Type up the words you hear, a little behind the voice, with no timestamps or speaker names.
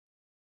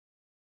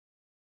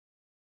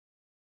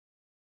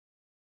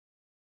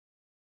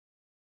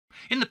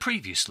In the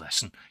previous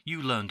lesson,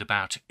 you learned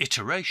about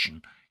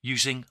iteration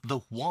using the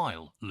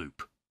while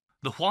loop.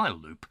 The while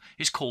loop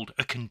is called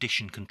a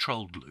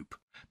condition-controlled loop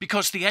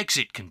because the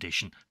exit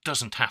condition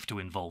doesn't have to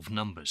involve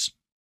numbers.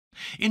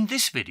 In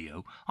this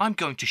video, I'm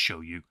going to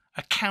show you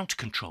a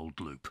count-controlled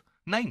loop,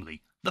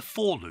 namely the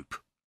for loop.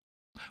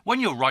 When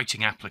you're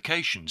writing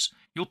applications,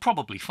 you'll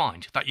probably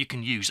find that you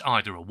can use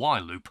either a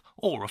while loop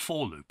or a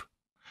for loop.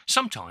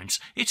 Sometimes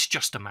it's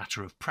just a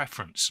matter of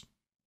preference.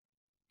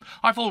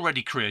 I've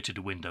already created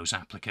a Windows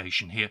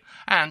application here,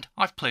 and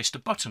I've placed a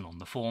button on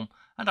the form,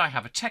 and I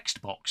have a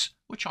text box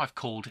which I've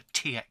called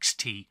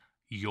txt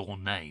your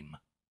name.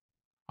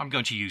 I'm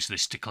going to use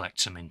this to collect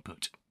some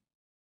input.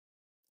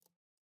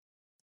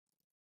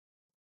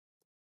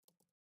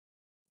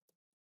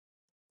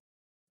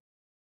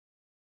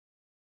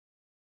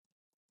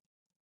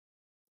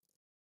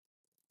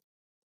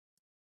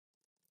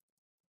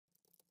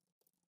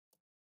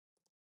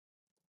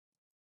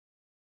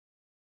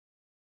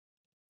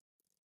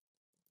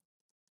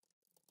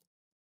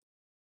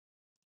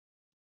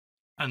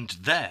 And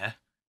there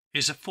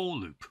is a for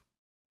loop.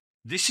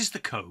 This is the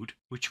code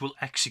which will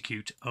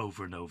execute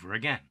over and over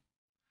again.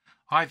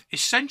 I've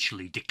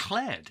essentially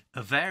declared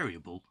a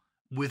variable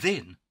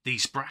within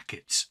these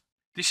brackets.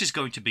 This is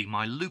going to be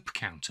my loop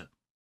counter.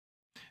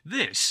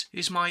 This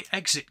is my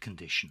exit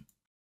condition.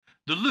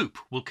 The loop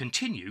will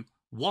continue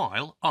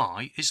while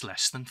I is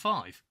less than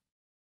 5.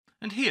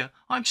 And here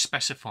I'm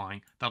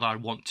specifying that I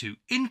want to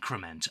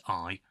increment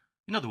I,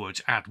 in other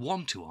words, add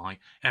 1 to I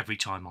every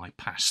time I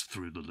pass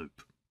through the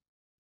loop.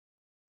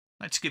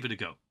 Let's give it a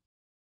go.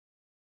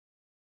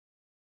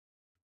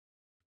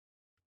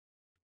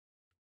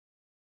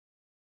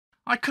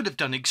 I could have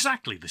done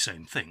exactly the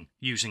same thing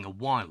using a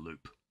while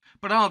loop,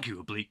 but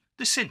arguably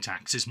the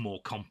syntax is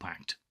more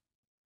compact.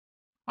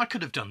 I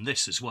could have done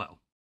this as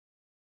well.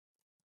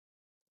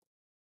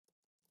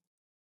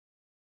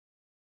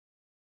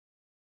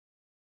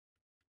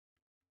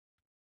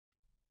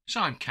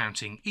 So I'm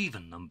counting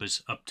even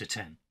numbers up to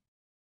 10.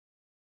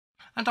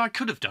 And I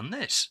could have done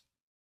this.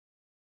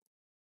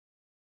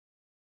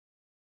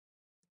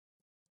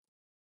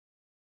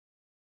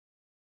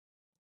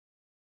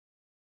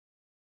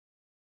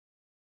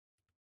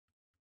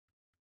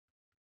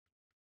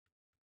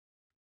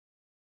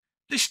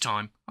 This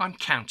time I'm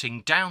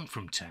counting down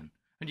from 10,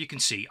 and you can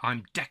see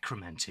I'm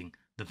decrementing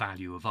the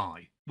value of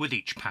I with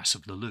each pass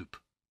of the loop.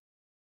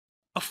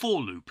 A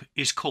for loop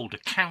is called a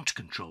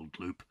count-controlled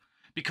loop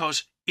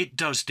because it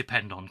does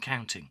depend on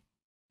counting.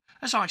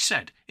 As I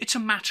said, it's a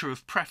matter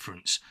of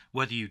preference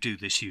whether you do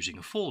this using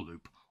a for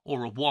loop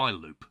or a while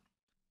loop.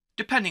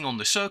 Depending on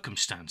the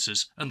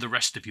circumstances and the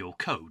rest of your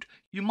code,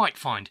 you might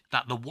find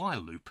that the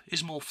while loop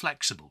is more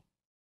flexible.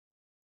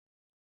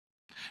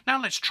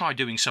 Now let's try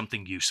doing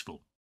something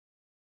useful.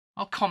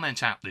 I'll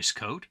comment out this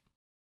code,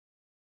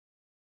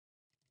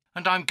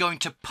 and I'm going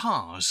to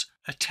parse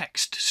a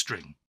text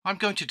string. I'm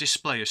going to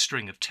display a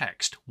string of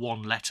text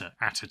one letter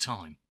at a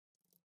time.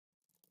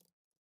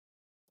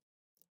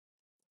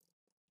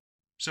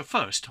 So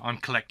first, I'm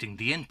collecting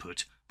the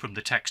input from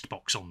the text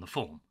box on the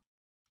form.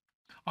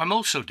 I'm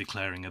also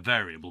declaring a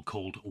variable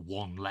called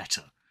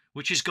oneLetter,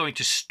 which is going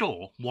to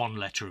store one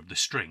letter of the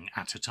string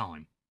at a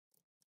time.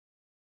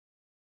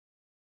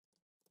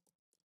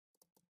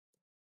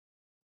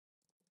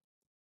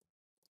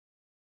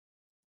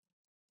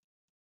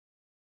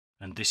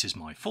 And this is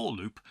my for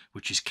loop,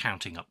 which is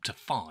counting up to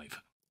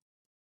 5.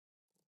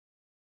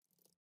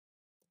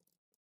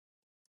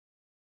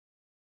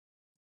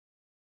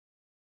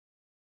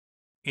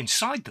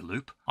 Inside the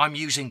loop, I'm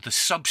using the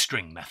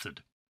substring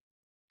method.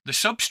 The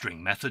substring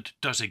method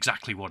does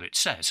exactly what it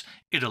says.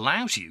 It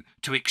allows you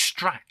to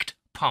extract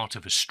part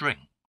of a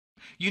string.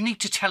 You need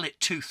to tell it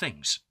two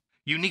things.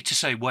 You need to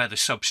say where the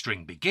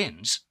substring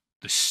begins,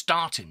 the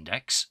start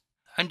index,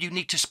 and you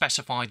need to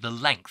specify the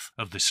length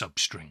of the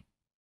substring.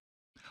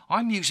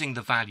 I'm using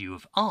the value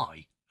of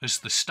I as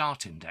the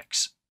start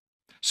index.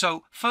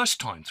 So first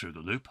time through the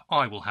loop,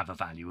 I will have a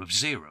value of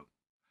 0.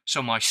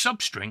 So my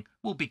substring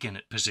will begin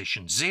at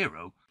position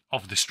 0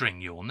 of the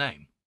string your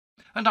name.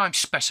 And I'm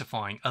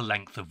specifying a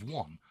length of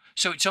 1,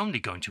 so it's only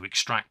going to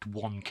extract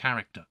one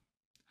character.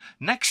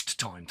 Next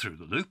time through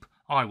the loop,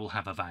 I will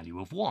have a value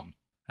of 1,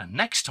 and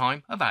next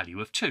time a value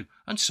of 2,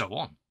 and so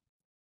on.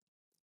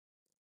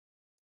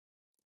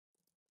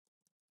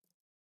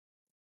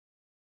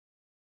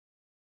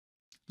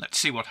 Let's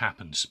see what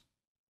happens.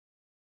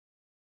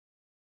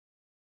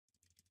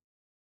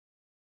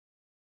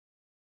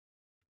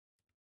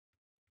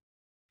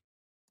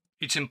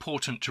 It's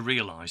important to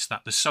realize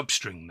that the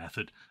substring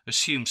method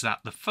assumes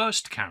that the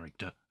first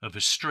character of a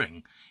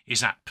string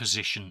is at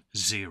position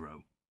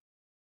 0.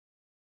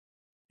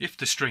 If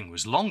the string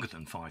was longer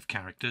than 5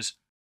 characters,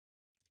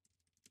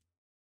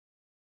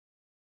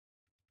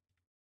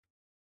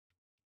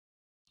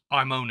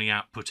 I'm only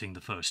outputting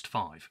the first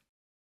 5.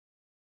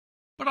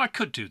 But I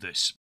could do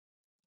this.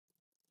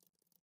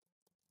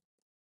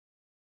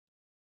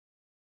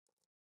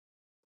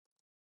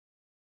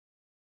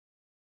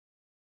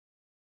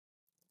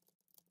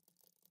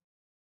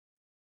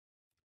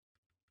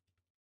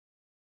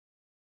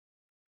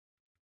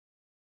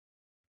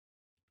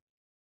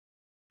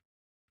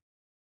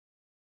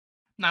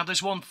 Now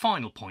there's one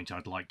final point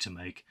I'd like to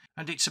make,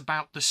 and it's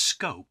about the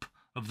scope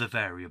of the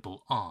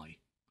variable I.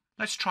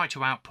 Let's try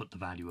to output the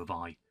value of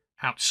I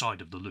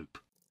outside of the loop.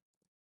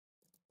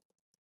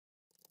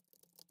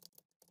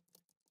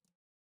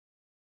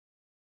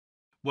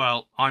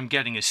 Well, I'm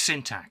getting a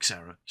syntax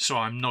error, so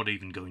I'm not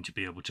even going to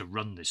be able to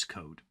run this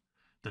code.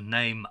 The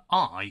name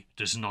I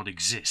does not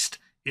exist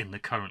in the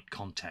current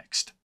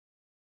context.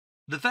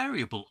 The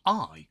variable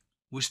I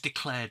was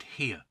declared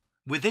here,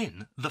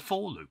 within the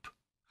for loop,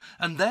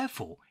 and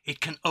therefore it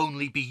can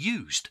only be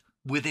used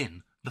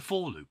within the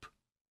for loop.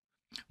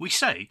 We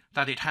say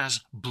that it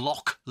has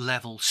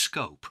block-level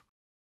scope.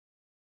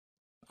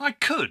 I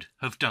could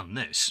have done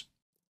this.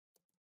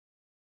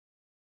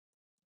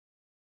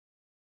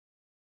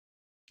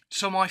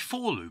 So my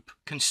for loop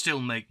can still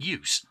make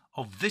use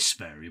of this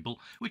variable,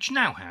 which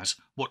now has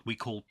what we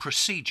call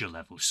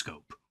procedure-level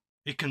scope.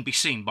 It can be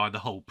seen by the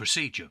whole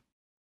procedure.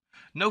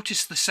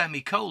 Notice the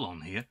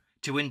semicolon here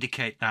to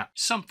indicate that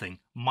something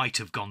might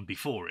have gone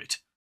before it.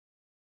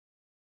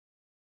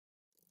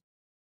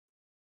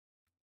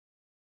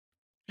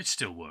 It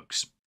still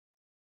works.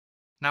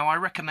 Now I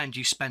recommend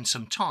you spend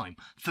some time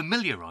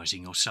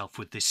familiarizing yourself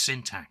with this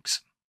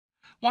syntax.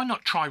 Why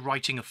not try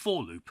writing a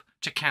for loop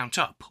to count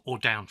up or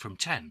down from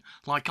 10,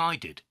 like I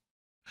did?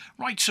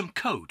 Write some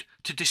code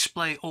to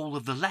display all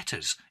of the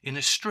letters in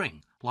a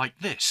string, like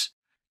this.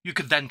 You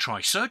could then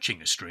try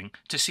searching a string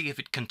to see if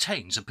it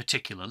contains a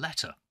particular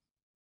letter.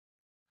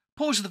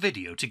 Pause the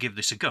video to give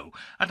this a go,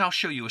 and I'll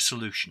show you a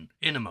solution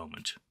in a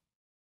moment.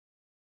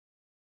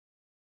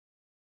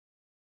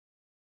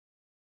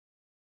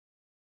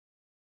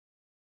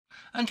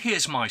 And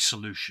here's my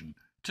solution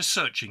to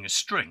searching a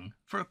string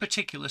for a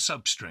particular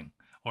substring,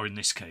 or in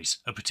this case,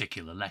 a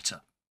particular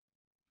letter.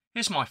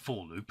 Here's my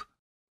for loop,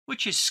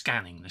 which is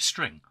scanning the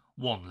string,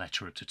 one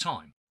letter at a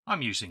time.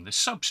 I'm using the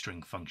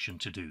substring function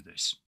to do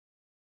this.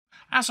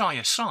 As I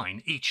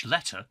assign each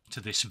letter to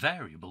this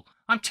variable,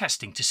 I'm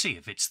testing to see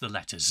if it's the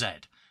letter Z.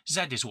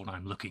 Z is what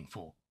I'm looking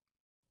for.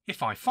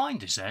 If I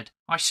find a Z,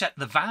 I set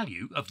the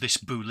value of this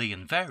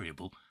Boolean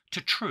variable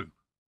to true.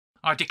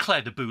 I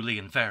declared a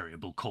Boolean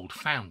variable called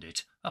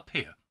foundIt up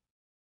here.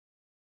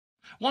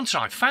 Once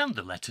I've found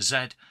the letter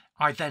Z,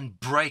 I then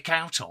break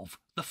out of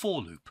the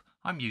for loop.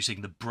 I'm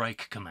using the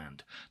break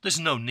command. There's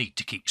no need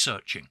to keep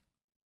searching.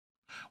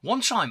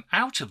 Once I'm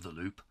out of the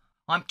loop,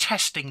 I'm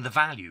testing the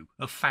value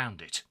of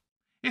foundIt.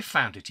 If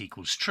foundIt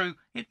equals true,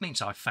 it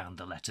means I've found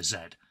the letter Z,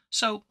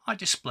 so I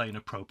display an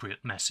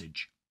appropriate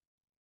message.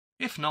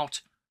 If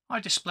not, I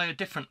display a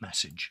different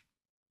message.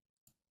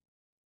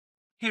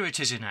 Here it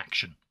is in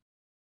action.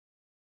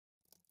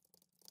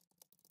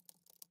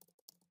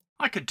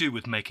 I could do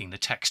with making the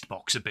text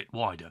box a bit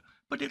wider,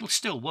 but it'll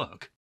still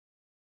work.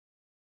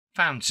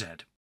 Found Z.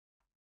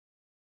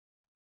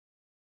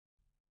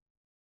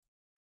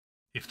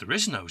 If there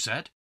is no Z,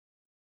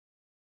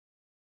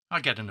 I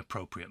get an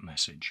appropriate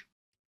message.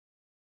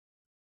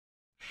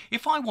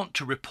 If I want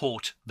to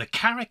report the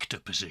character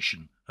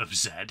position of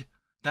Z,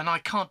 then I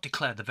can't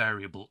declare the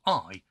variable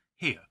I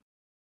here.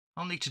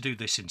 I'll need to do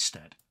this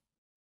instead.